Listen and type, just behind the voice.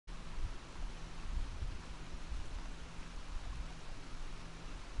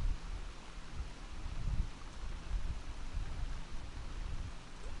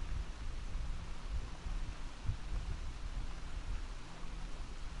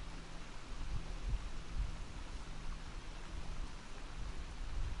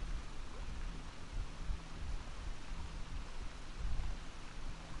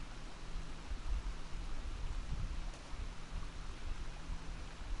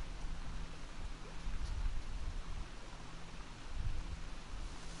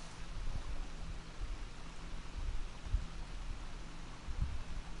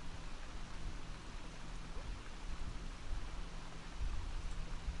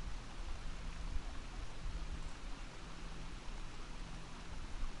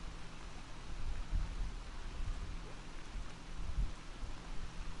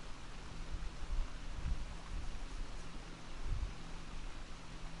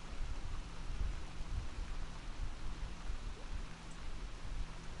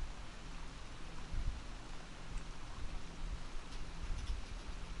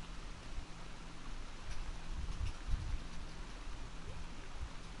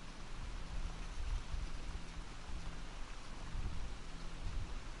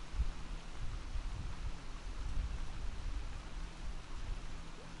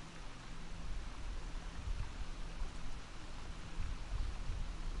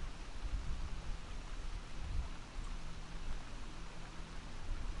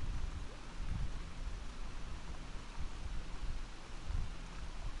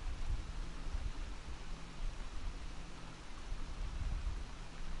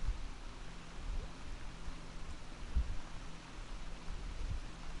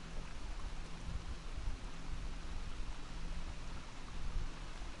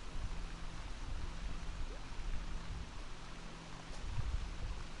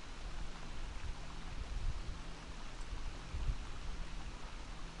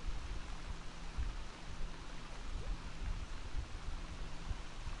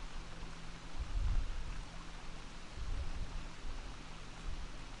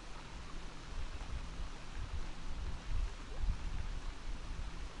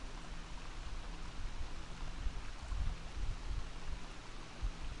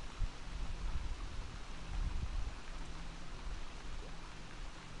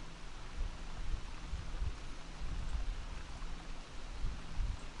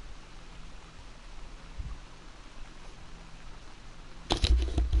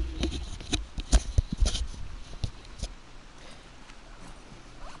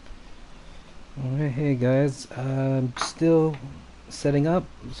Alright, hey guys, I'm still setting up,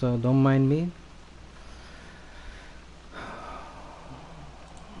 so don't mind me.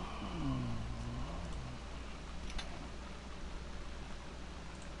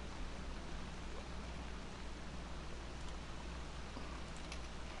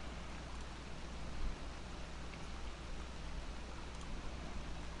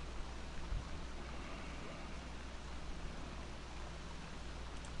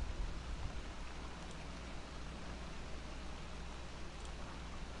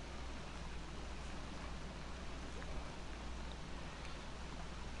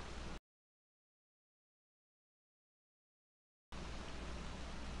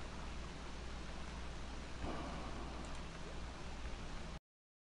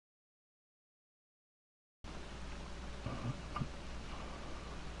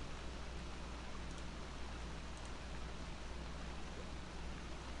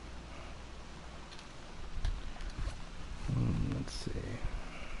 Let's see.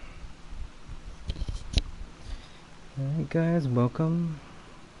 Alright guys, welcome.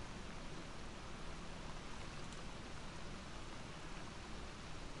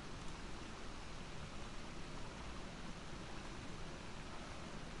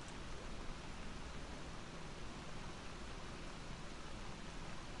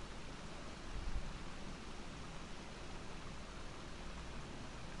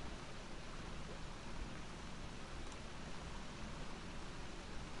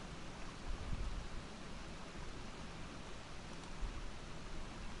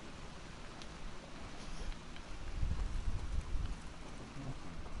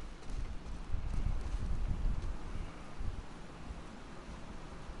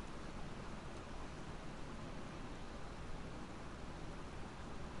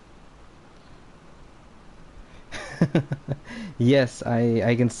 Yes,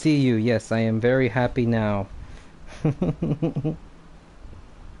 I can see you. Yes, I am very happy now.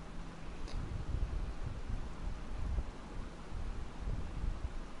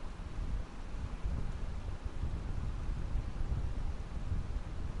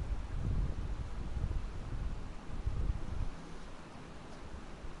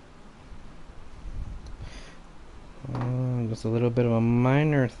 Just a little bit of a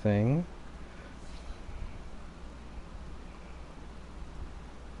minor thing.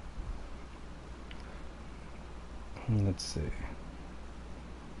 Let's see.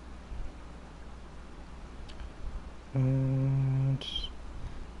 And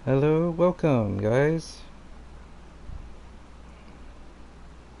hello, welcome guys.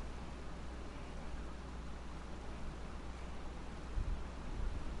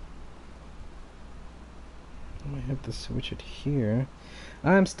 I have to switch it here.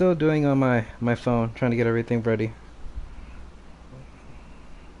 I'm still doing on my phone, trying to get everything ready.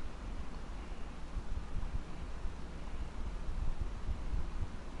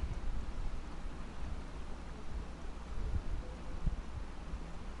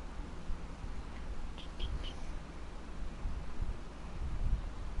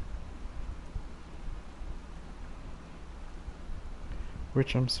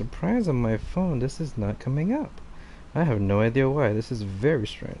 Which I'm surprised on my phone this is not coming up. I have no idea why. This is very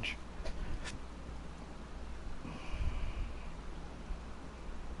strange.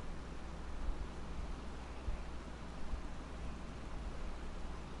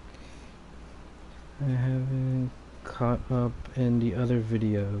 I haven't caught up in the other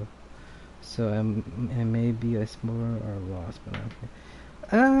video, so I may be a explorer or lost, but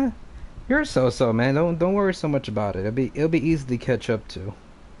okay. You're so man. Don't worry so much about it. It'll be easy to catch up to.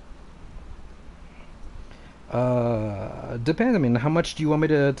 Depends. I mean, how much do you want me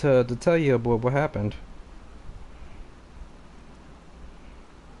to tell you about what happened?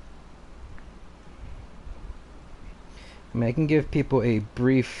 I mean, I can give people a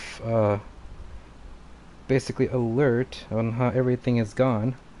brief, basically alert on how everything is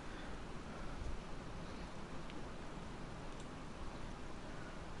gone.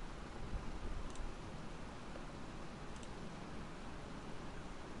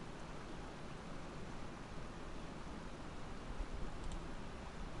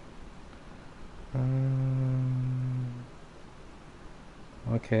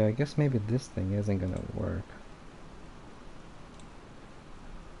 Okay, I guess maybe this thing isn't gonna work.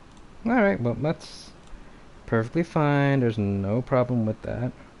 Alright, well, that's perfectly fine. There's no problem with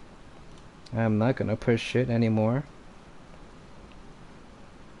that. I'm not gonna push it anymore.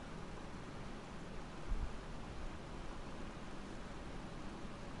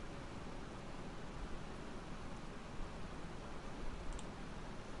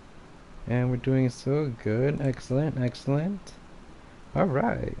 And we're doing so good. Excellent, excellent.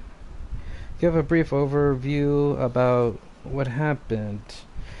 Alright. give a brief overview about what happened.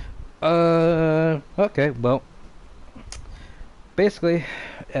 Okay, well, basically,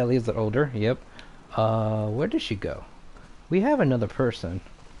 Ellie's older, yep. Where did she go? We have another person.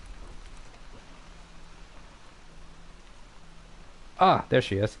 Ah, there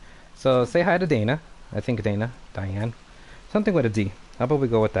she is. So say hi to Dana. I think Diane. Something with a D. How about we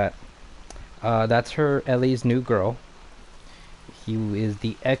go with that? That's her Ellie's new girl. He is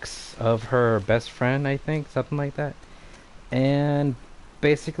the ex of her best friend, I think, something like that. And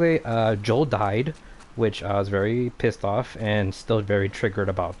basically, Joel died, which I was very pissed off and still very triggered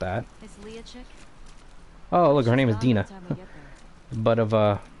about that. Is Leah chick? Oh, look, her She's name is gone by Dina. the time we get there. But I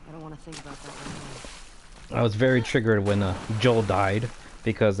don't want to think about that right now. I was very triggered when Joel died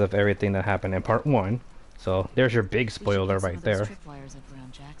because of everything that happened in part one. So there's your big spoiler right there. Tripwires up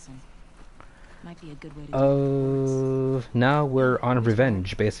around Jackson. Might be a good way to now we're on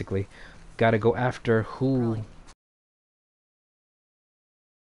revenge, basically. Gotta go after who...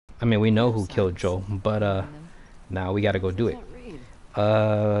 I mean, we know who killed Joel, but now we gotta go do it.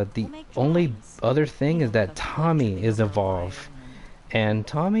 The only other thing is that Tommy is involved. And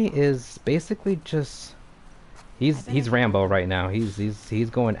Tommy is basically just... He's Rambo right now. He's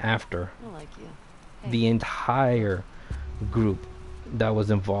going after the entire group that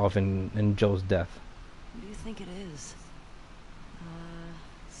was involved in Joe's death. Who do you think it is?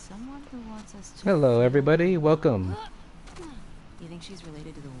 Someone who wants us to... Hello, everybody. Welcome. You think she's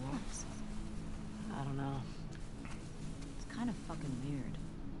related to the wolves? I don't know. It's kind of fucking weird.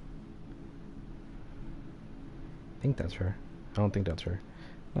 I think that's her. I don't think that's her.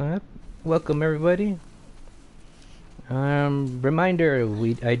 Welcome, everybody. Reminder,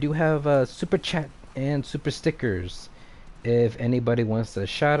 I do have super chat and super stickers. If anybody wants to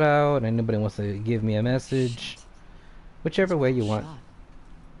shout out, anybody wants to give me a message, whichever way you want.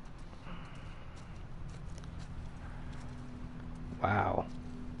 Wow.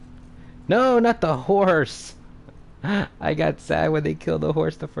 No, not the horse. I got sad when they killed the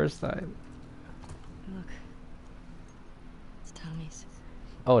horse the first time. Look. It's Tommy's.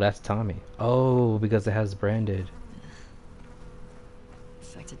 Oh, that's Tommy. Oh, because it has branded.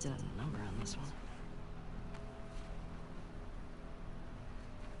 Affected to a number on this one.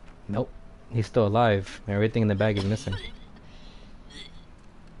 Nope. He's still alive. Everything in the bag is missing.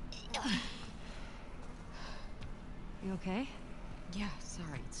 You okay? Yeah,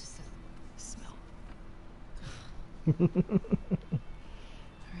 sorry. It's just a smell.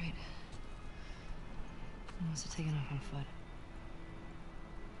 Alright. I must have taken off on foot.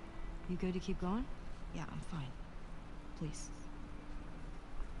 You good to keep going? Yeah, I'm fine. Please.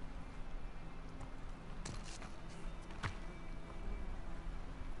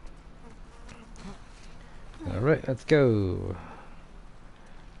 Alright, let's go.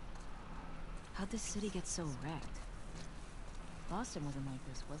 How'd this city get so wrecked? Boston wasn't like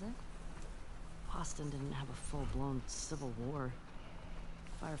this, was it? Boston didn't have a full-blown civil war.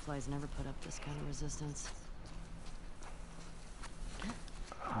 Fireflies never put up this kind of resistance.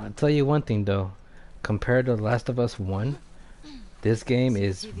 I'll tell you one thing though. Compared to The Last of Us 1, this game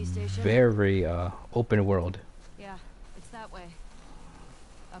is very open world. Yeah, it's that way.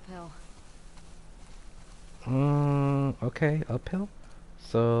 Uphill. Okay, uphill.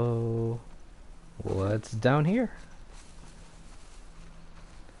 So, what's down here?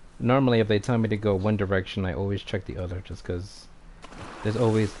 Normally, if they tell me to go one direction, I always check the other, just because there's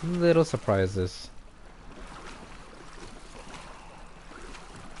always little surprises.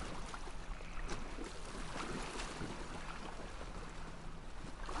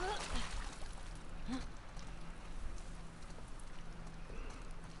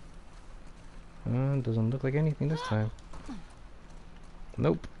 Doesn't look like anything this time.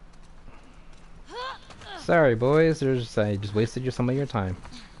 Nope. Sorry, boys. I just wasted you some of your time.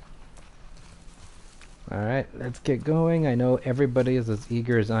 Alright, let's get going. I know everybody is as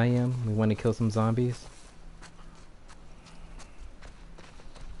eager as I am. We want to kill some zombies.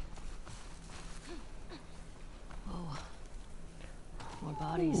 Whoa. More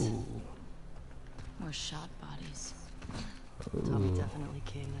bodies. Ooh. More shot bodies. Ooh. Tommy definitely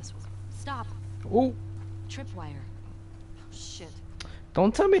came this one. Stop. Ooh. Tripwire. Oh, shit.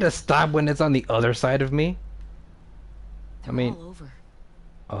 Don't tell me to stop when it's on the other side of me. They're all over.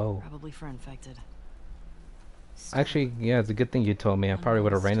 Oh. Probably for infected. Actually, yeah, it's a good thing you told me. I probably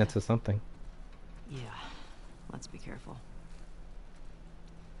would have ran into something. Yeah. Let's be careful.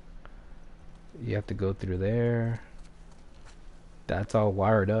 You have to go through there. That's all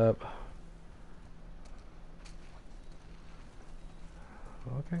wired up.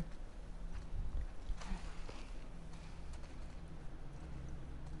 Okay.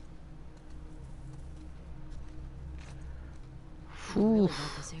 Really Oof.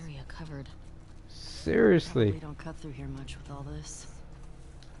 got this area covered. Seriously. Probably don't cut through here much with all this.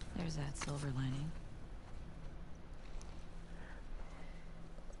 There's that silver lining.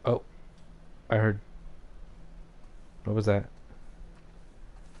 Oh, I heard. What was that?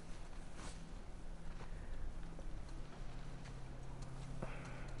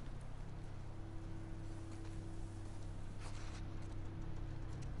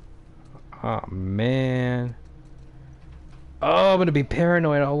 Oh man. Oh, I'm gonna be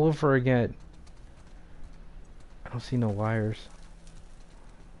paranoid all over again. I don't see no wires.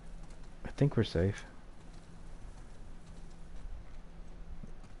 I think we're safe.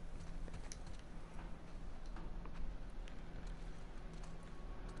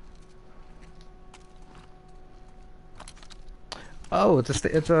 Oh, it's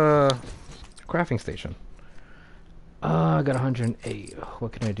a crafting station. I got 108.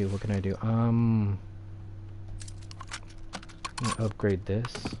 What can I do? What can I do? I'm gonna upgrade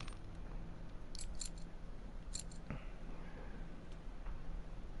this.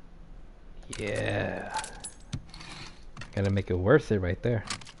 Yeah. Gotta make it worth it right there.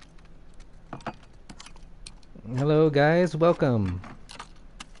 Hello guys, welcome.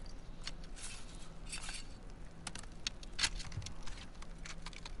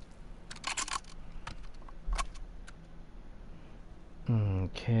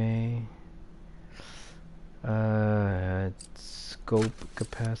 Okay. Scope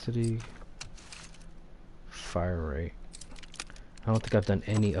capacity. Fire rate. I don't think I've done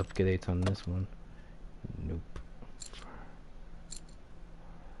any upgrades on this one. Nope.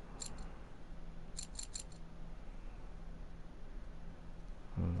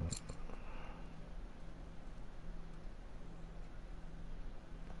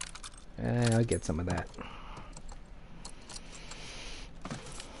 I'll get some of that.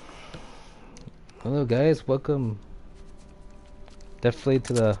 Hello guys, welcome. Definitely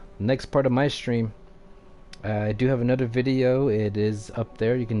to the next part of my stream. I do have another video. It is up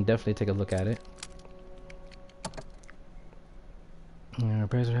there. You can definitely take a look at it.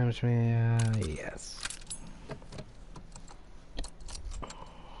 Yes.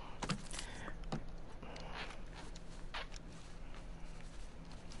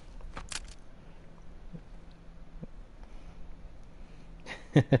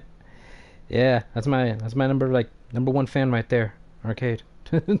 Yeah, that's my number one fan right there. Arcade.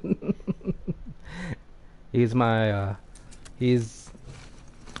 He's my he's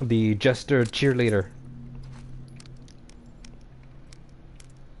the jester cheerleader.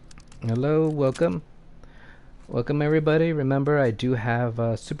 Hello, welcome. Welcome everybody. Remember I do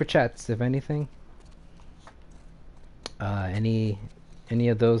have super chats if anything. Any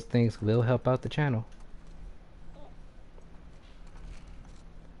of those things will help out the channel.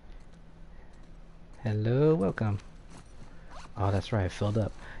 Hello, welcome. Oh, that's right, I filled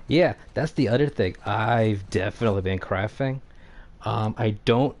up. Yeah, that's the other thing. I've definitely been crafting. I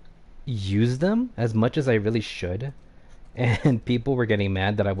don't use them as much as I really should, and people were getting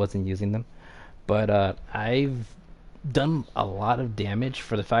mad that I wasn't using them. But I've done a lot of damage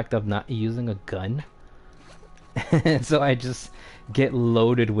for the fact of not using a gun. And so I just get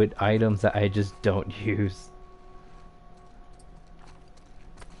loaded with items that I just don't use.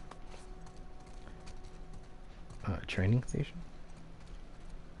 Training station?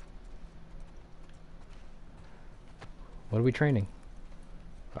 What are we training?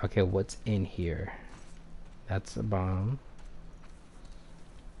 Okay, what's in here? That's a bomb.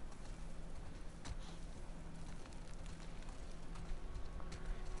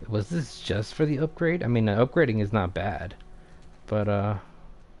 Was this just for the upgrade? I mean, upgrading is not bad. But, well,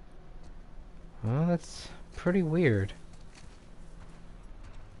 that's pretty weird.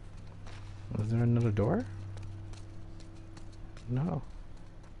 Was there another door? No.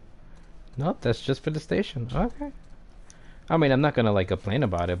 Nope, that's just for the station. Okay. I mean, I'm not gonna, like, complain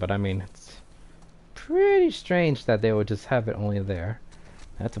about it, but I mean, it's pretty strange that they would just have it only there.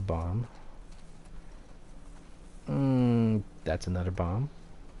 That's a bomb. That's another bomb.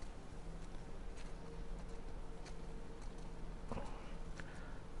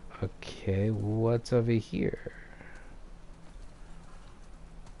 Okay, what's over here?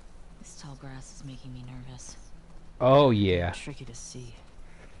 This tall grass is making me nervous. Oh, yeah. Tricky to see.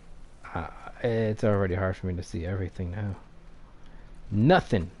 It's already hard for me to see everything now.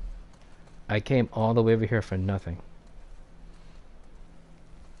 Nothing. I came all the way over here for nothing.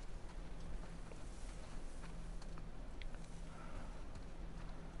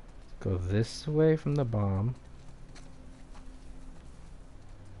 Go this way from the bomb.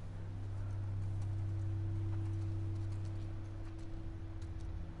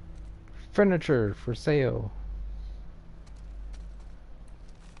 Furniture for sale.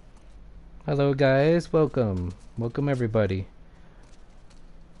 Hello guys, welcome. Welcome everybody.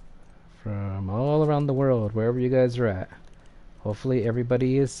 From all around the world, wherever you guys are at. Hopefully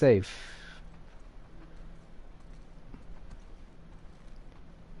everybody is safe.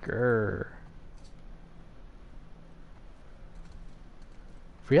 Grr.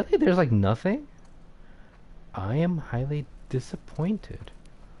 Really? There's like nothing? I am highly disappointed.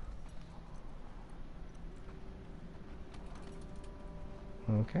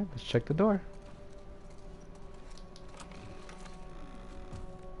 Okay, let's check the door.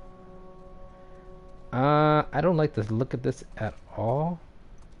 I don't like to look at this at all.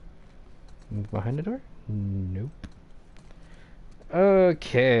 Behind the door? Nope.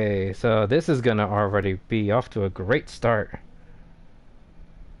 Okay, so this is gonna already be off to a great start.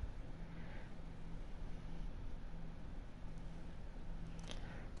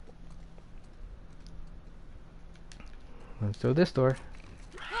 Let's do this door.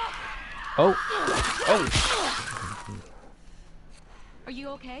 Oh! Oh! Are you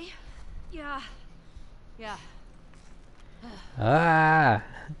okay? Yeah. Yeah. Ah!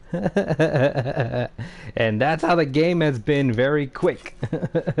 And that's how the game has been, very quick.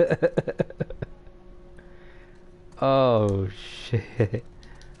 Oh shit.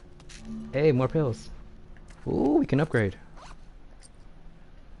 Hey, more pills. Ooh, we can upgrade.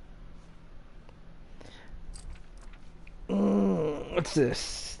 What's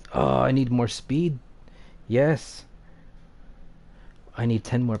this? Oh, I need more speed. Yes. I need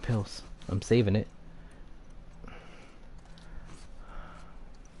 10 more pills. I'm saving it.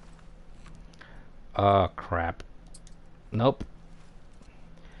 Oh, crap. Nope.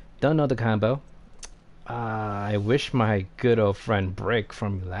 Don't know the combo. I wish my good old friend Brick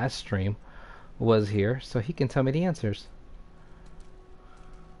from last stream was here so he can tell me the answers.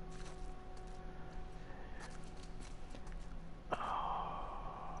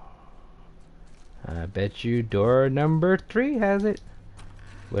 I bet you door number 3 has it.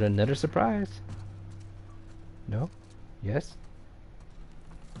 With another surprise. No? Yes?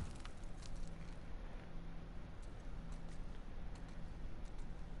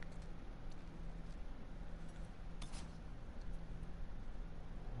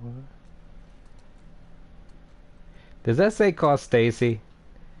 What? Does that say call Stacy?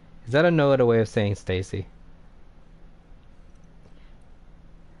 Is that another way of saying Stacy?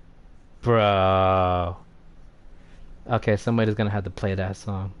 Bro. Okay, somebody's gonna have to play that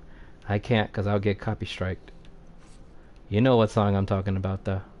song. I can't because I'll get copy striked. You know what song I'm talking about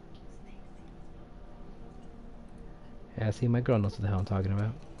though. Yeah, see, my girl knows what the hell I'm talking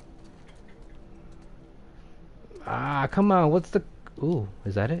about. Ah, come on, what's the... Ooh,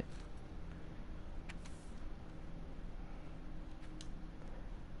 is that it?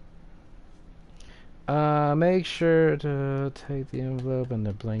 Make sure to take the envelope and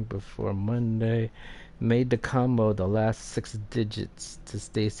the blank before Monday. Made the combo the last 6 digits to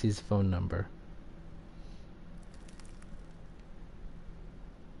Stacy's phone number.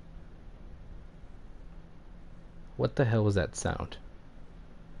 What the hell was that sound?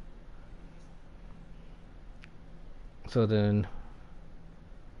 So then...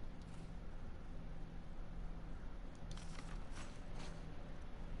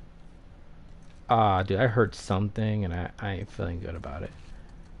 Ah, dude, I heard something and I ain't feeling good about it.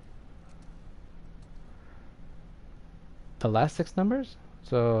 The last 6 numbers?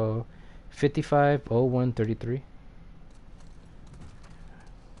 So 550133.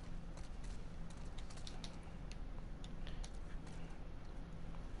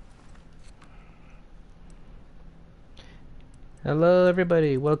 Hello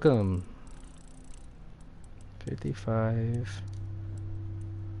everybody, welcome. 55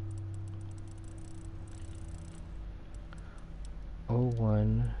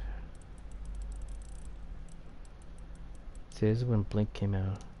 01. See, this is when Blink came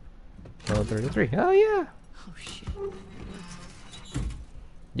out. 1233. Oh yeah! Oh shit.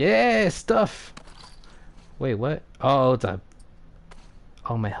 Yeah, stuff! Wait, what? Oh, it's a...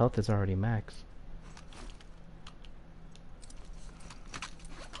 Oh, my health is already max.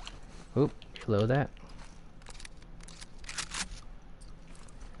 Oop, reload that.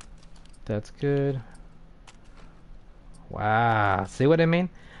 That's good. Wow, see what I mean?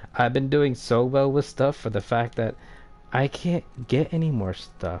 I've been doing so well with stuff for the fact that I can't get any more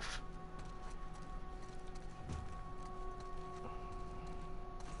stuff.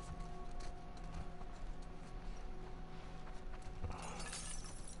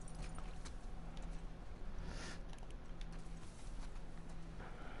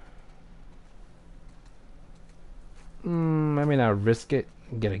 I mean, I'll risk it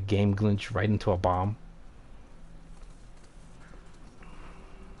and get a game glitch right into a bomb.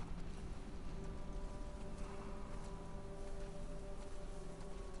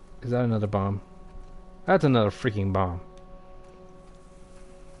 Is that another bomb? That's another freaking bomb.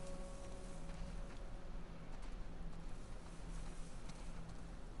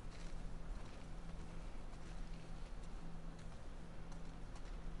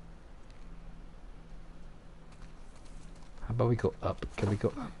 How about we go up? Can we go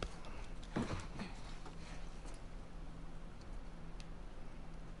up?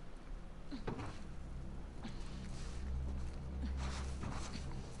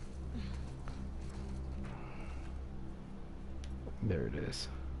 There it is.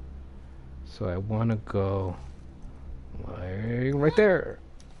 So I want to go like right there.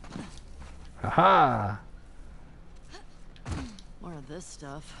 Haha! More of this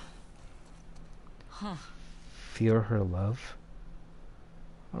stuff. Huh. Feel her love.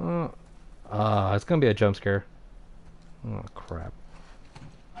 It's gonna be a jump scare. Oh crap.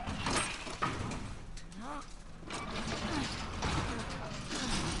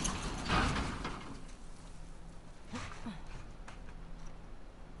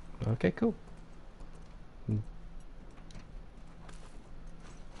 Okay, cool.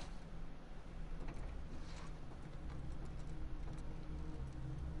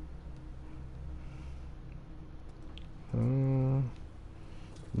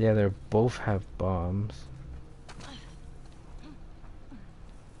 Yeah, they both have bombs.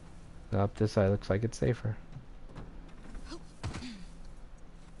 Up this side looks like it's safer.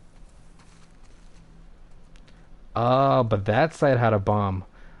 Oh, but that side had a bomb.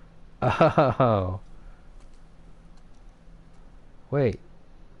 Oh. Wait.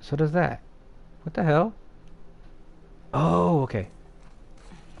 So does that. What the hell? Oh, okay.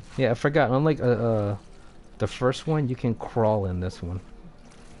 Yeah, I forgot. Unlike the first one, you can crawl in this one.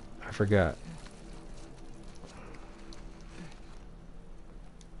 I forgot.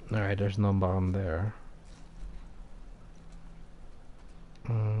 Alright, there's no bomb there.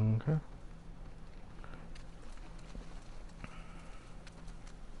 Okay.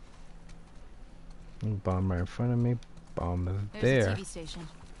 Bomb right in front of me. Bomb is There's there. a TV station.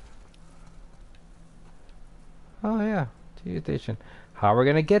 Oh yeah, TV station. How are we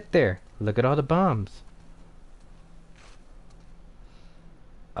gonna get there? Look at all the bombs.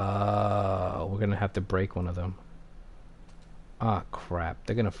 We're gonna have to break one of them. Ah, crap.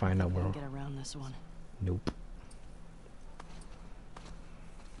 They're gonna find out where. Get around this one. Nope.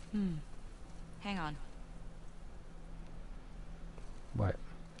 Hang on. What?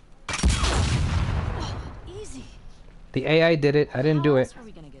 Easy. The AI did it. I didn't do it. How else are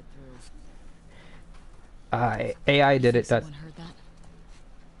we gonna get through? AI did it. That. Someone heard that?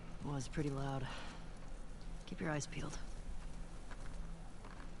 It was pretty loud. Keep your eyes peeled.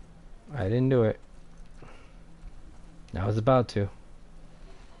 I didn't do it. I was about to.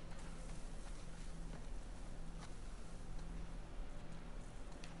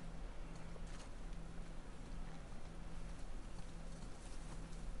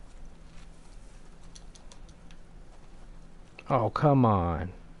 Oh, come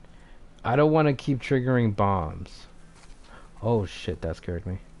on. I don't want to keep triggering bombs. Oh shit, that scared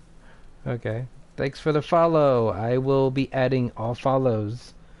me. Okay. Thanks for the follow. I will be adding all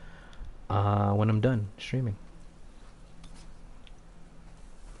follows when I'm done streaming.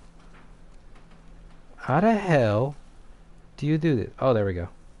 How the hell do you do this? Oh, there we go.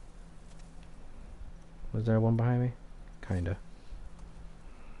 Was there one behind me? Kinda.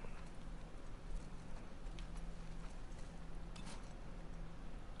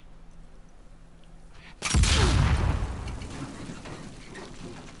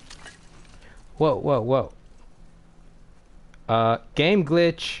 Whoa, whoa, whoa. Game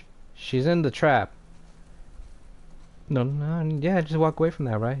glitch. She's in the trap. No, no, yeah, just walk away from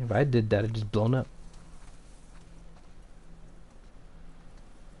that, right? If I did that, it'd just blown up.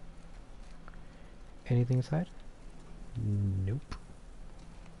 Anything inside? Nope.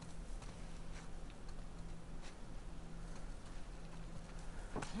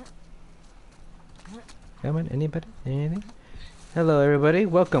 Come on, anybody? Anything? Hello, everybody.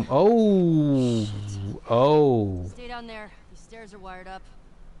 Welcome. Oh, oh. Stay down there. These stairs are wired up.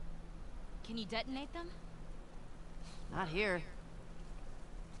 Can you detonate them? Not here.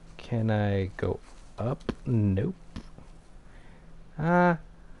 Can I go up? Nope. How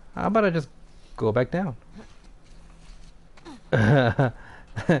about I just go back down?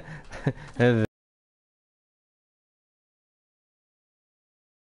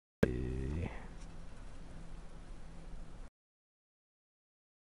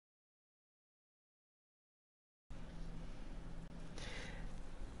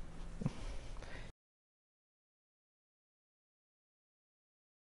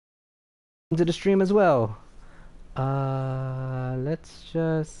 To the stream as well. Let's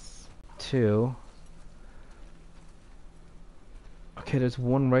just two. Okay, there's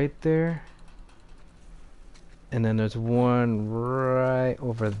one right there. And then there's one right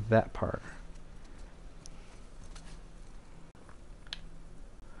over that part.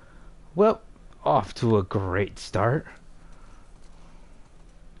 Well, off to a great start.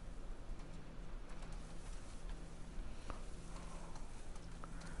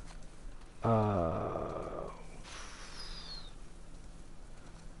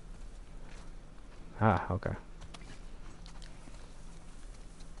 Okay.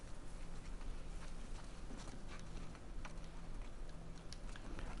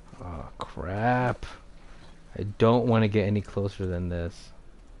 Oh, crap. I don't want to get any closer than this.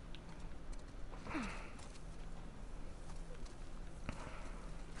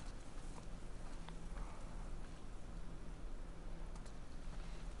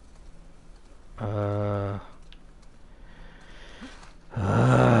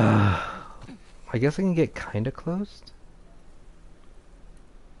 I guess I can get kind of close.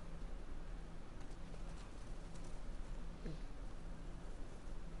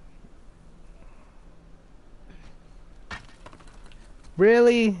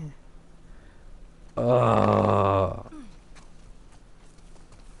 Really? Oh.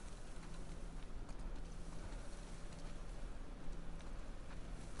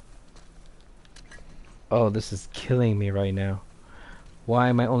 Oh, this is killing me right now. Why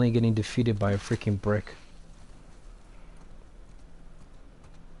am I only getting defeated by a freaking brick?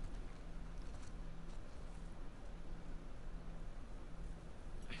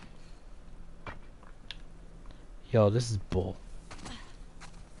 Yo, this is bull.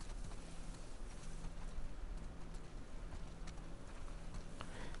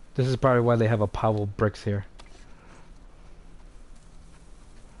 This is probably why they have a pile of bricks here.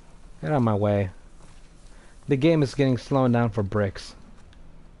 Get out of my way. The game is getting slowed down for bricks.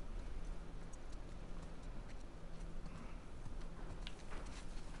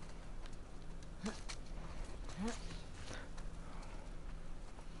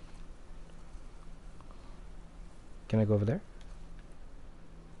 Can I go over there?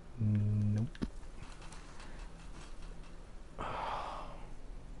 Nope.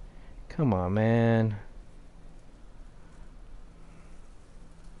 Come on, man.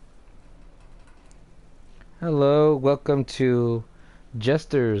 Hello, welcome to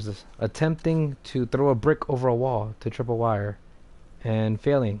Jesters attempting to throw a brick over a wall to trip a wire and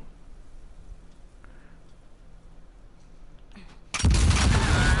failing.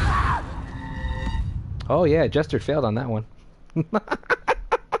 Oh yeah, Jester failed on that one.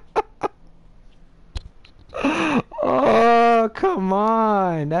 Oh, come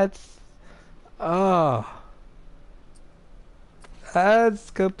on. Oh.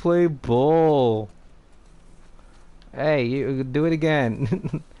 That's complete bull. Hey, you do it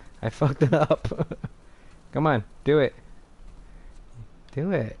again. I fucked it up. Come on, do it.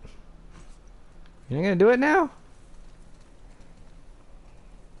 Do it. You're not gonna do it now?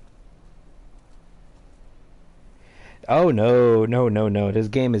 Oh no, no, no, no. This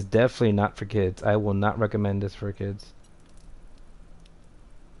game is definitely not for kids. I will not recommend this for kids.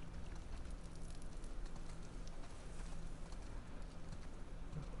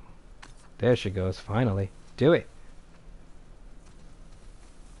 There she goes, finally. Do it.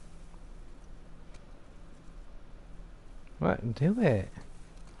 What? Do it.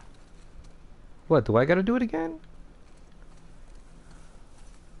 What, do I gotta do it again?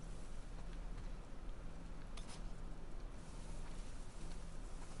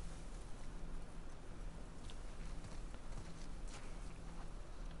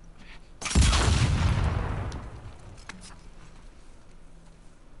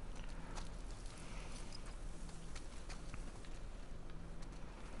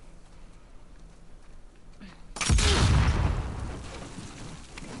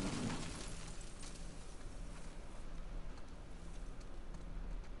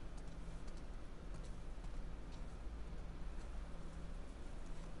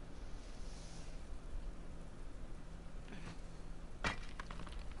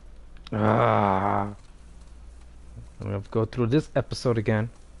 Ah. I'm gonna go through this episode again.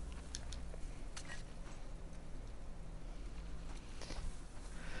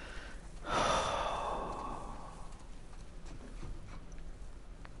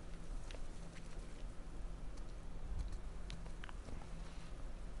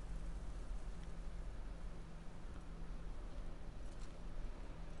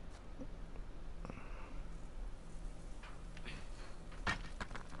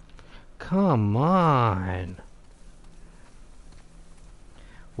 Come on.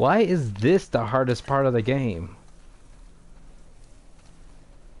 Why is this the hardest part of the game?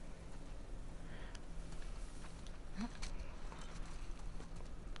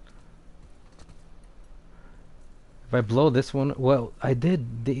 If I blow this one, well, I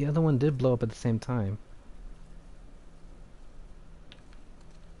did. The other one did blow up at the same time.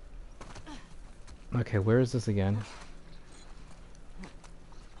 Okay, where is this again?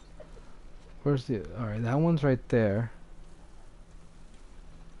 Where's the... Alright, that one's right there.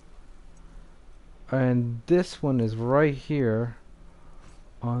 And this one is right here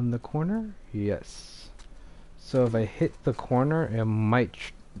on the corner? Yes. So if I hit the corner, it might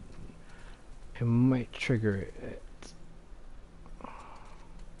trigger it.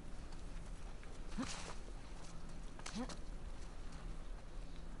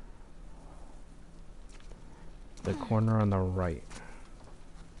 The corner on the right.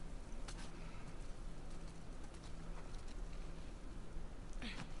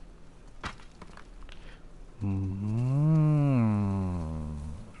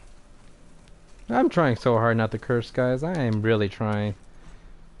 I'm trying so hard not to curse, guys. I am really trying.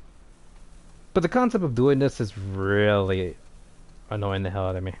 But the concept of doing this is really annoying the hell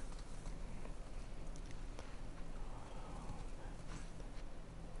out of me.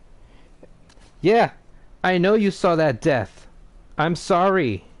 Yeah, I know you saw that death. I'm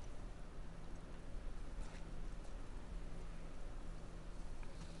sorry.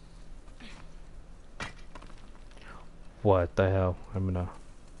 What the hell? I'm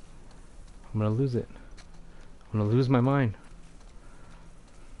gonna lose it. I'm gonna lose my mind.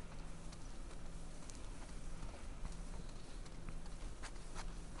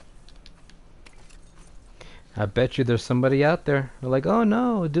 I bet you there's somebody out there. They're like, oh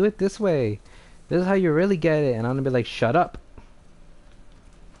no, do it this way. This is how you really get it. And I'm gonna be like, shut up.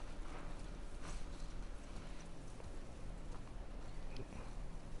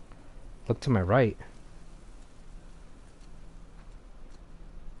 Look to my right.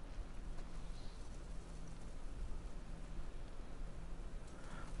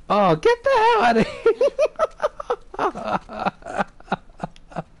 Oh, get the hell out of here!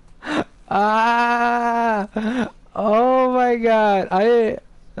 Ah! Oh my God!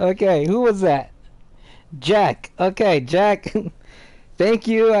 Okay. Who was that? Jack. Okay, Jack. Thank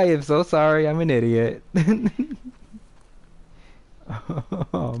you. I am so sorry. I'm an idiot.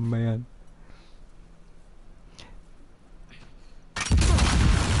 Oh man.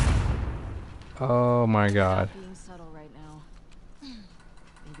 Oh my God. Being subtle right now.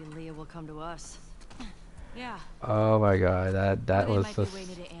 Maybe Leah will come to us. Yeah. Oh my God. That Or they was might just... be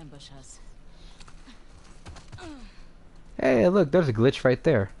waiting to ambush us. Hey, look, there's a glitch right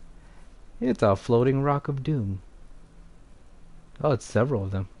there. It's a floating rock of doom. Oh, it's several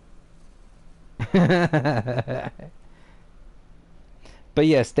of them. But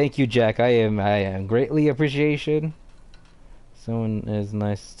yes, thank you, Jack. I am greatly appreciation. Someone is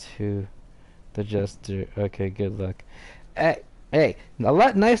nice to the jester. Okay, good luck. Hey, a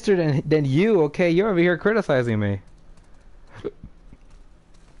lot nicer than you. Okay, you're over here criticizing me.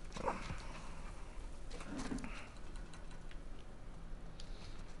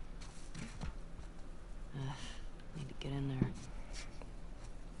 Need to get in there.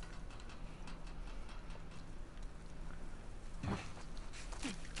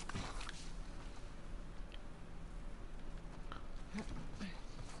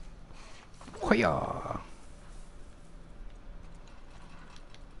 Hoya.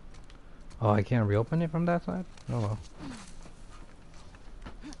 Oh, I can't reopen it from that side? Oh well.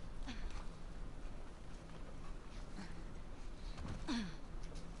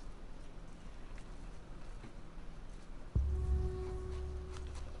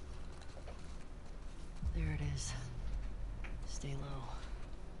 There it is. Stay low.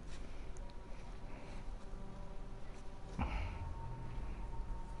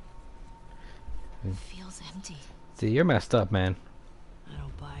 It feels empty. See, you're messed up, man. I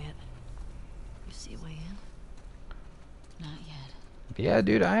don't buy it. You see a way in? Not yet. Yeah,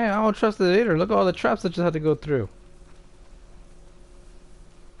 dude, I don't trust it either. Look at all the traps that just had to go through.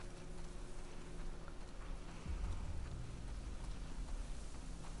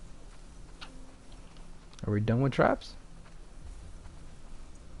 Are we done with traps?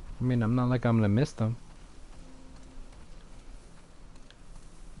 I mean, I'm not like I'm gonna miss them.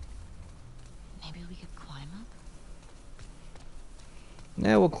 Maybe we could climb up?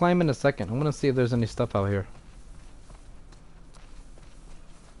 Yeah, we'll climb in a second. I'm gonna see if there's any stuff out here.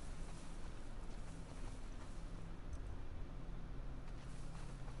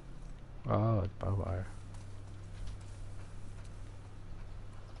 Oh, it's barbed wire.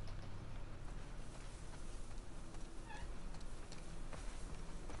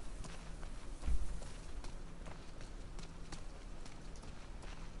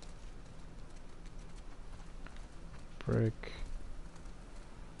 Brick.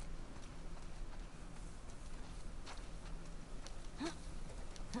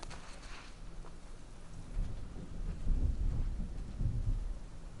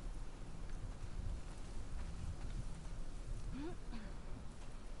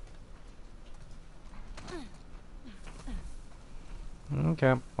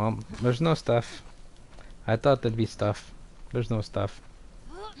 Okay, well, there's no stuff. I thought there'd be stuff. There's no stuff.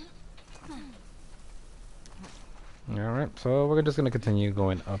 Alright, so we're just gonna continue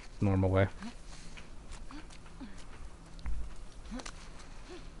going up normal way.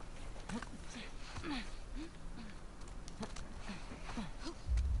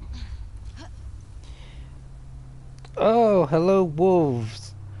 Oh, hello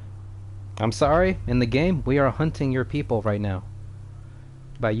wolves. I'm sorry, in the game, we are hunting your people right now.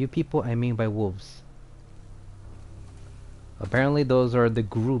 By you people, I mean by wolves. Apparently those are the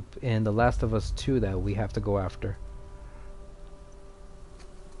group in The Last of Us 2 that we have to go after.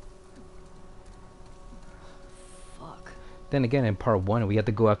 Fuck. Then again, in part 1, we had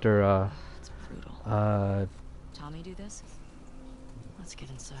to go after, It's brutal. Tommy do this? Let's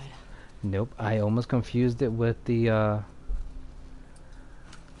get inside. Nope, I almost confused it with the,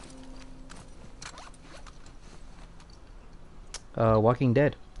 Walking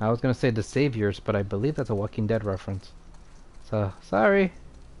Dead. I was gonna say The Saviors, but I believe that's a Walking Dead reference. So, sorry.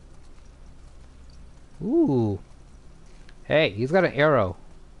 Ooh. Hey, he's got an arrow.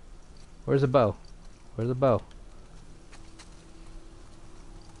 Where's the bow? Where's the bow?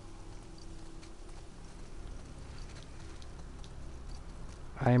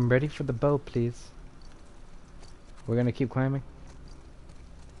 I'm ready for the bow, please. We're gonna keep climbing.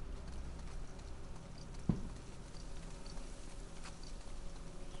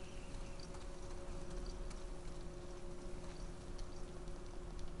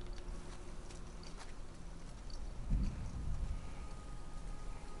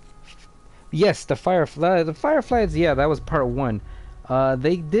 Yes, the firefly. The fireflies. Yeah, that was part 1.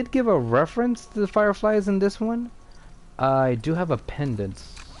 They did give a reference to the fireflies in this one. I do have a pendant.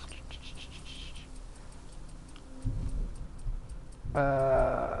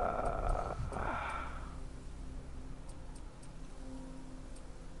 Uh,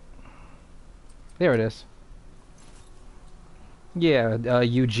 there it is. Yeah,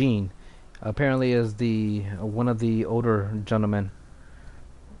 Eugene. Apparently is the one of the older gentlemen.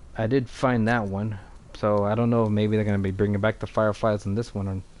 I did find that one, so I don't know if maybe they're gonna be bringing back the fireflies in this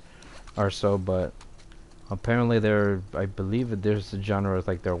one or so, but apparently they're. I believe that there's a genre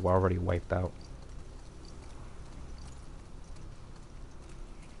like they're already wiped out.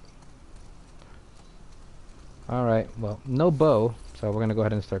 All right, well, no bow, so we're gonna go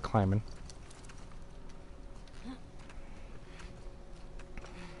ahead and start climbing.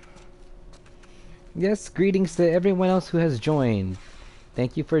 Yes, greetings to everyone else who has joined.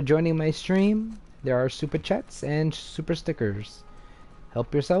 Thank you for joining my stream. There are super chats and super stickers.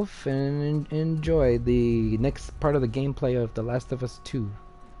 Help yourself and enjoy the next part of the gameplay of The Last of Us 2.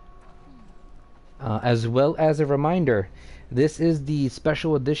 As well as a reminder, this is the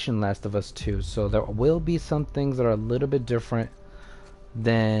special edition Last of Us 2, so there will be some things that are a little bit different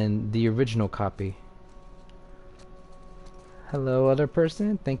than the original copy. Hello, other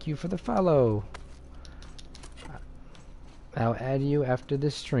person. Thank you for the follow. I'll add you after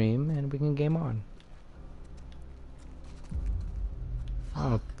this stream and we can game on.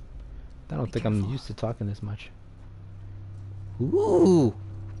 I don't think I'm used to talking this much. Ooh!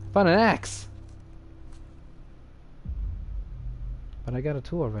 Found an axe! But I got a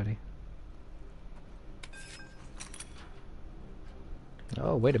tool already.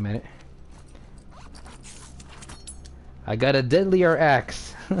 Oh, wait a minute. I got a deadlier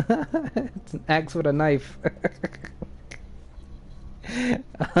axe. It's an axe with a knife.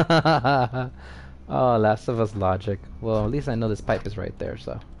 Oh, Last of Us logic. Well, at least I know this pipe is right there,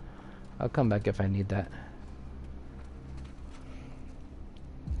 so I'll come back if I need that.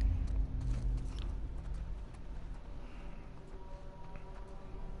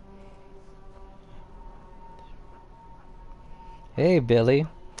 Hey, Billy.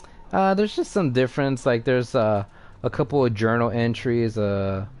 There's just some difference. Like, there's a couple of journal entries.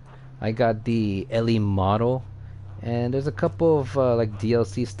 I got the Ellie model, and there's a couple of like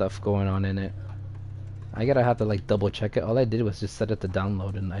DLC stuff going on in it. I gotta have to like double check it. All I did was just set it to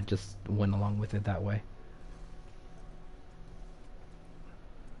download, and I just went along with it that way.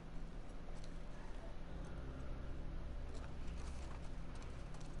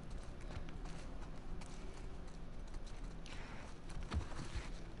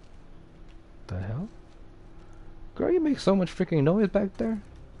 The hell? Girl, you make so much freaking noise back there.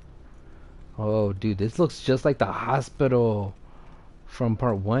 Oh, dude, this looks just like the hospital from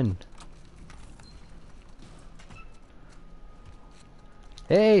part 1.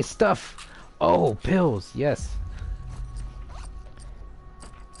 Hey, stuff! Oh, pills, yes.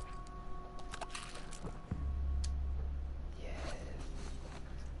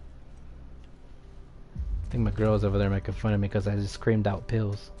 I think my girl's over there making fun of me because I just screamed out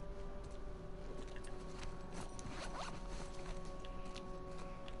pills.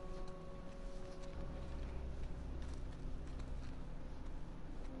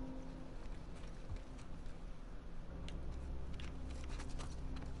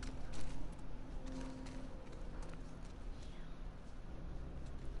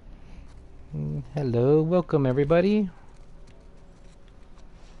 Hello, welcome everybody.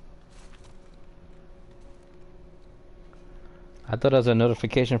 I thought it was a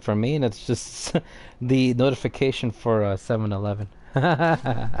notification for me, and it's just the notification for 7-Eleven.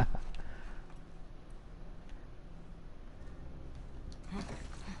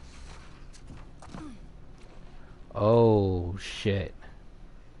 Oh shit!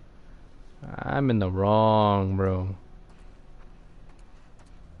 I'm in the wrong room.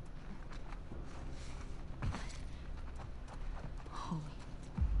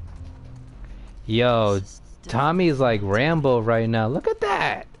 Yo, Tommy's like Rambo right now. Look at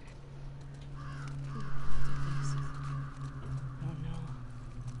that. Oh no.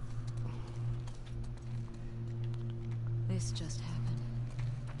 This just happened.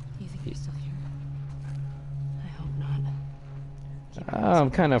 You think you're still here? I hope not.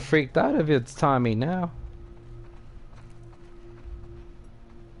 I'm kind of freaked out if it's Tommy now.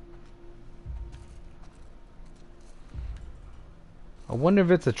 I wonder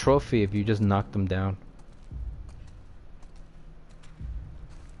if it's a trophy if you just knock them down.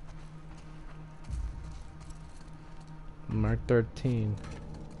 Mark 13.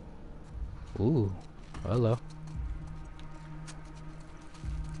 Ooh, hello.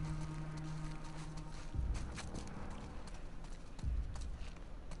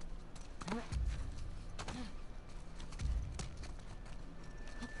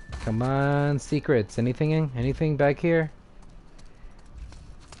 Come on, secrets. Anything back here?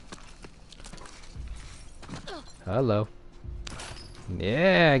 Hello.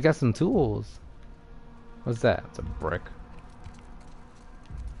 Yeah, I got some tools. What's that? It's a brick.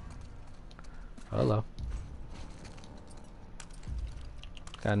 Hello.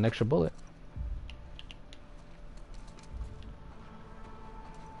 Got an extra bullet.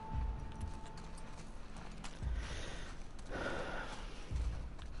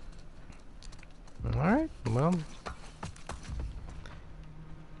 Alright, well.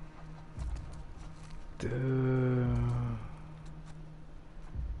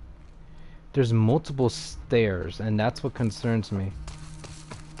 There's multiple stairs, and that's what concerns me.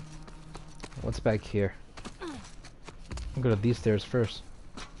 What's back here? I'll go to these stairs first.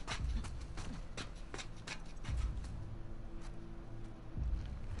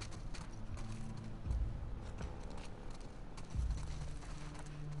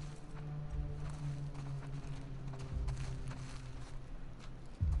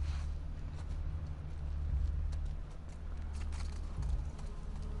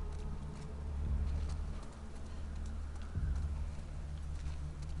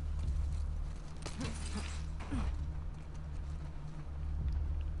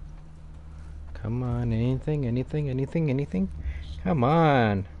 Come on, anything? Come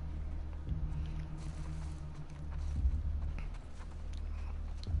on.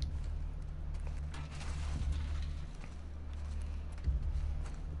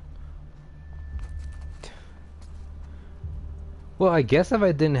 Well, I guess if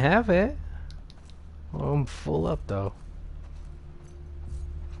I didn't have it. Well, I'm full up though.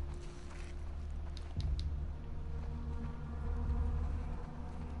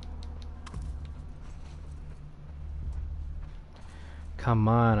 Come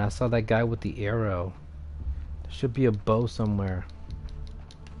on, I saw that guy with the arrow. There should be a bow somewhere.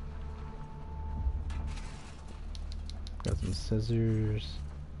 Got some scissors.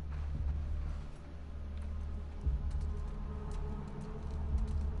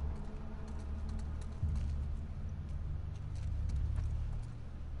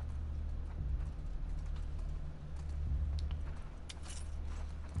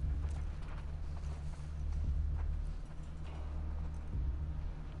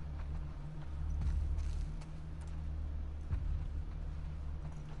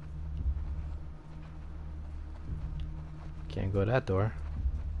 Can't go that door.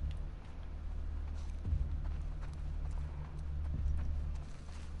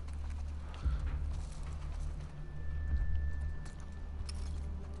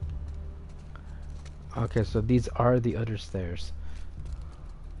 Okay, so these are the other stairs.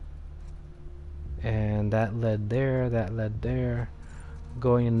 And that led there, that led there.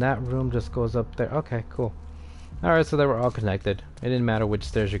 Going in that room just goes up there. Okay, cool. Alright, so they were all connected. It didn't matter which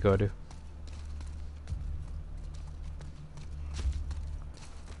stairs you go to.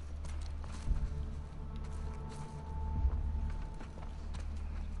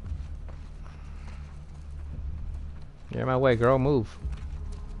 You're in my way, girl. Move.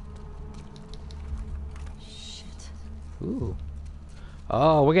 Shit. Ooh.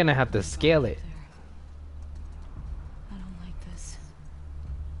 Oh, we're gonna have to scale it. I don't like this.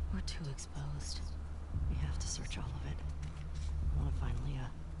 We're too exposed. We have to search all of it. I want to find Leah.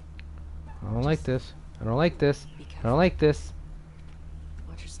 I don't like this. I don't like this. Be I careful. don't like this.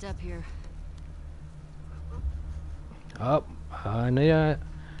 Watch your step here. Oh, I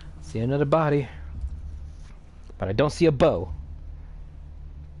see another body. But I don't see a bow.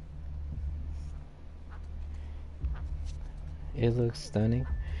 It looks stunning.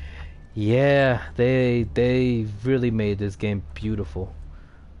 Yeah, they really made this game beautiful.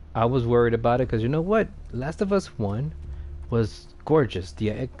 I was worried about it because you know what? Last of Us 1 was gorgeous.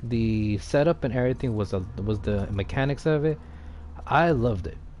 The setup and everything was the mechanics of it. I loved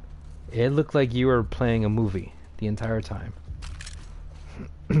it. It looked like you were playing a movie the entire time.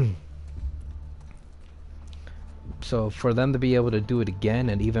 So for them to be able to do it again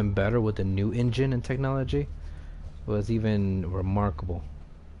and even better with the new engine and technology was even remarkable.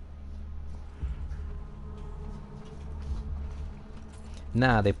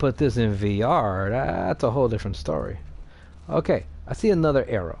 Now they put this in VR, that's a whole different story. Okay, I see another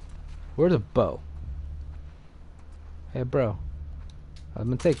arrow. Where's the bow? Hey bro, I'm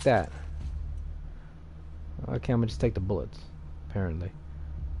gonna take that. Okay, I'm gonna just take the bullets, apparently.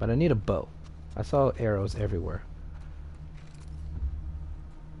 But I need a bow. I saw arrows everywhere.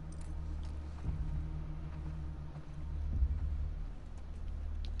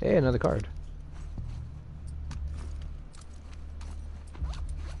 Hey, another card.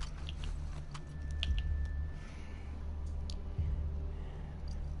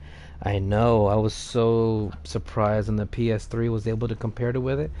 I know, I was so surprised when the PS3 was able to compare to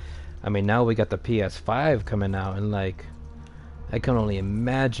with it. I mean, now we got the PS5 coming out, and like, I can only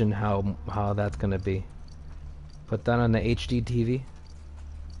imagine how that's gonna be. Put that on the HD TV.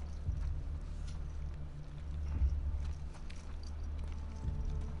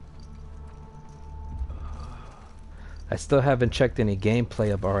 I still haven't checked any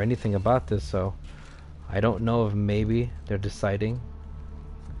gameplay or anything about this, so I don't know if maybe they're deciding.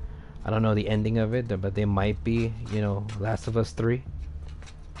 I don't know the ending of it, but they might be, you know, Last of Us 3.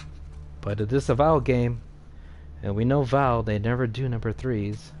 But it is a Valve game, and we know Valve, they never do number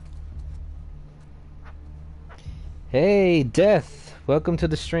 3s. Hey, Death! Welcome to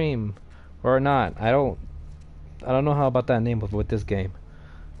the stream. Or not. I don't know how about that name with this game.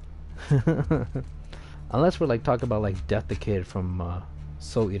 Unless we're like talking about like Death the Kid from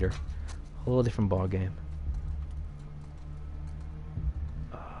Soul Eater. Whole different ball game.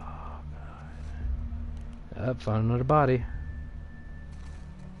 Oh god. Up, found another body.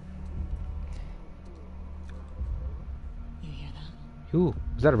 You hear that? Ooh,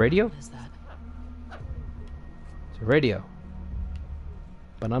 is that a radio? What is that? It's a radio.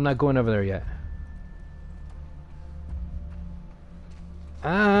 But I'm not going over there yet.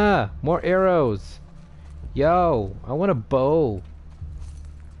 Ah, more arrows. Yo, I want a bow.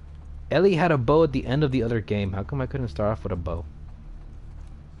 Ellie had a bow at the end of the other game. How come I couldn't start off with a bow?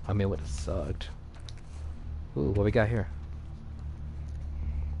 I mean, it would have sucked. Ooh, what we got here?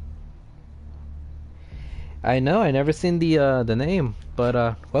 I know, I never seen the name,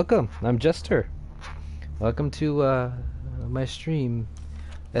 but welcome. I'm Jester. Welcome to my stream.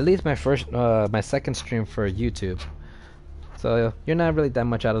 At least my second stream for YouTube. So you're not really that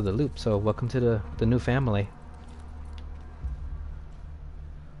much out of the loop. So welcome to the new family.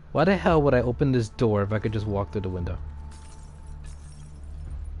 Why the hell would I open this door if I could just walk through the window?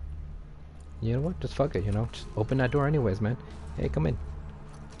 You know what? Just fuck it, you know? Just open that door anyways, man. Hey, come in.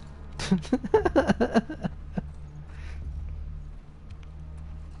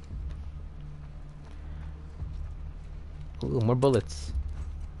 Ooh, more bullets.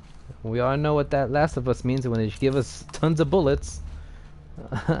 We all know what that Last of Us means when they give us tons of bullets.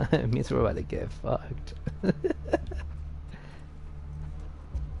 It means we're about to get fucked.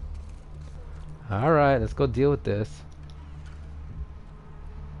 Alright, let's go deal with this.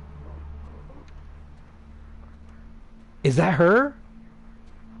 Is that her?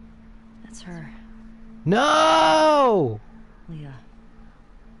 That's her. No! Leah.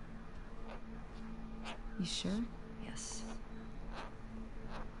 You sure? Yes.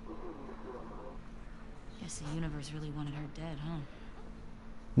 Guess the universe really wanted her dead, huh?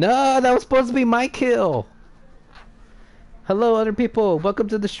 No, that was supposed to be my kill. Hello, other people. Welcome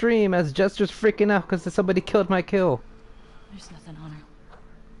to the stream as Jester's freaking out because somebody killed my kill. There's nothing on her.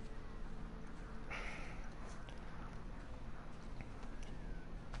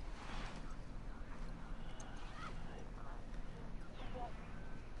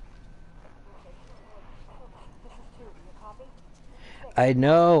 I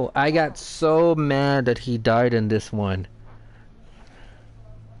know. I got so mad that he died in this one.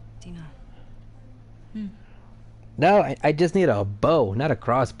 Dina. No, I just need a bow, not a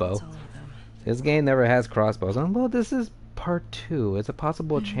crossbow. That's all of them. This game never has crossbows. Well, this is part 2. It's a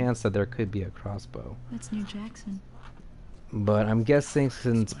possible chance that there could be a crossbow. That's New Jackson. But I'm guessing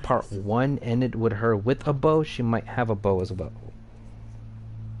since part 1 ended with her with a bow, she might have a bow as well.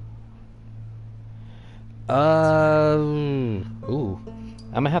 Ooh.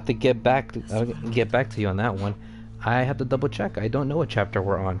 I'm gonna have to get back to you on that one. I have to double check. I don't know what chapter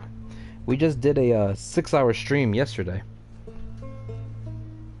we're on. We just did a 6-hour stream yesterday.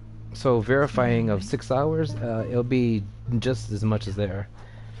 So verifying of 6 hours, it'll be just as much as there.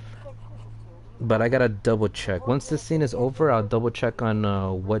 But I gotta double check. Once this scene is over, I'll double check on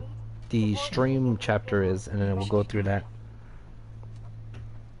what the stream chapter is, and then we'll go through that.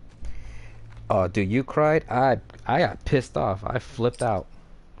 Oh, dude, you cried? I got pissed off. I flipped out.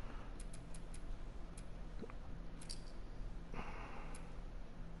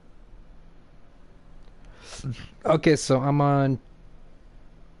 Okay, so I'm on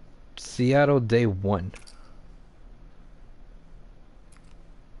Seattle day 1.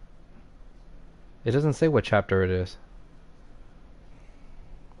 It doesn't say what chapter it is.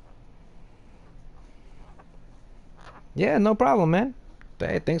 Yeah, no problem, man.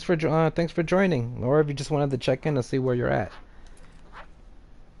 Hey, thanks for joining. Or if you just wanted to check in to see where you're at.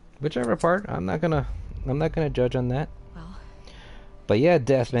 Whichever part, I'm not gonna judge on that. Well, but yeah,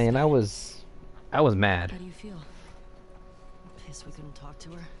 Death, man, I was mad. How do you feel? Pissed we couldn't talk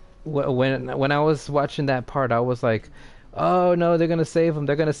to her? When I was watching that part, I was like, oh no, they're gonna save him,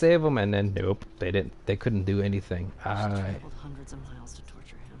 and then nope, they couldn't do anything. She traveled hundreds of miles to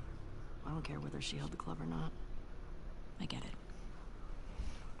torture him. I don't care whether she held the club or not. I get it.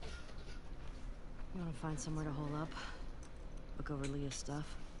 You want to find somewhere to hole up? Look over Leah's stuff?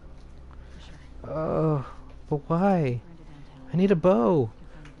 Sure. Oh, but why? I need a bow.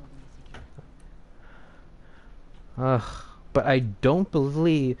 Ugh, but I don't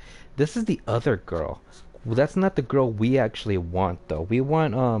believe this is the other girl. Well, that's not the girl we actually want, though. We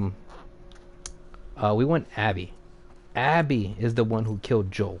want Abby. Abby is the one who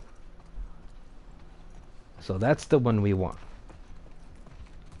killed Joel. So that's the one we want.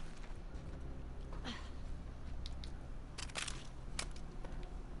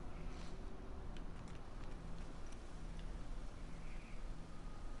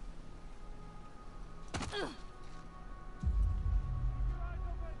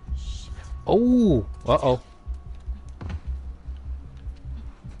 Oh, uh-oh.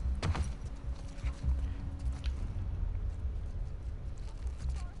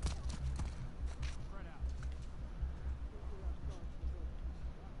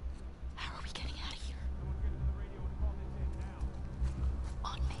 How are we getting out of here?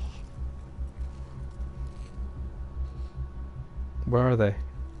 On me. Where are they?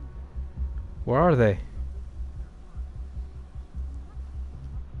 Where are they?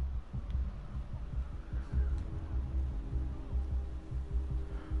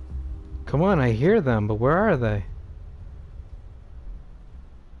 Come on, I hear them, but where are they?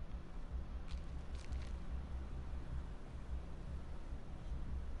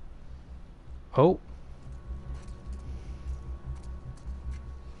 Oh.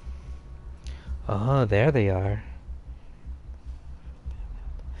 Oh, there they are.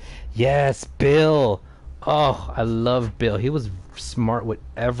 Yes, Bill. Oh, I love Bill. He was smart with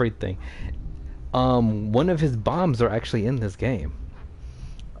everything. One of his bombs are actually in this game.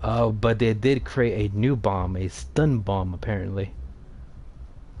 But they did create a new bomb, a stun bomb, apparently.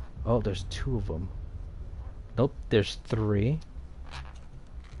 Oh, there's 2 of them. Nope, there's 3.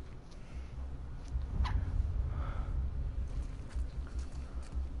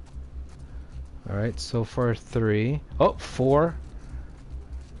 Alright, so far 3. Oh, 4.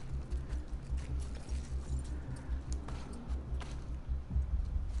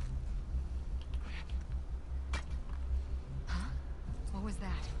 What was that?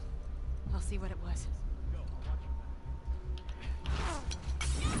 I'll see what it was.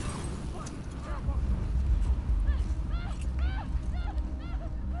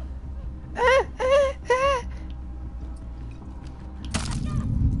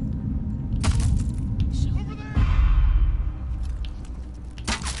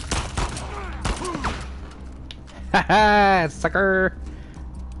 Haha, sucker!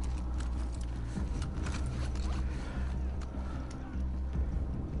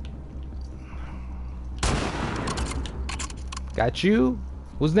 Got you?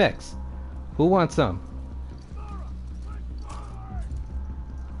 Who's next? Who wants some?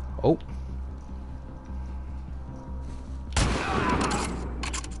 Oh.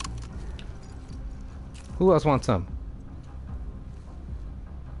 Who else wants some?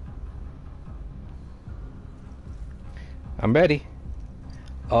 I'm ready.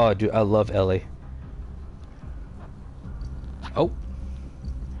 Oh, dude, I love LA. Oh.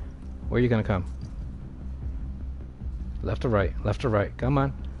 Where are you gonna come? Left or right? Left or right? Come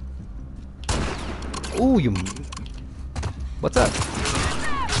on. Ooh, you... What's up?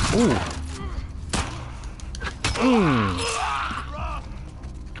 Ooh. Mmm.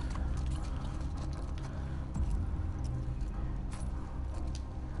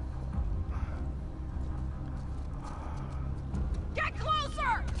 Get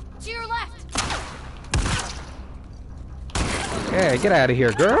closer! To your left! Hey, get out of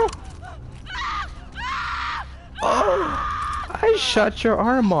here, girl. Oh, I shot your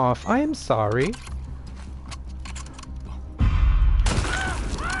arm off. I am sorry.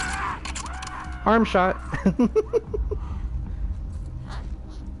 Arm shot. And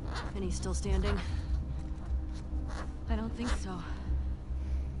he's still standing? I don't think so.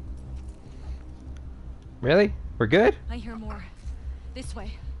 Really? We're good? I hear more. This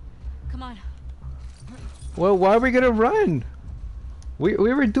way. Come on. Well, why are we gonna run? We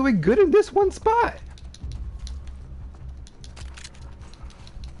were doing good in this one spot.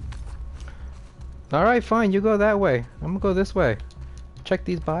 Alright, fine, you go that way. I'm gonna go this way. Check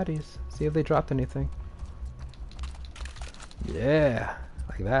these bodies. See if they dropped anything. Yeah,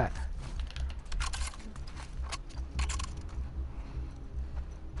 like that.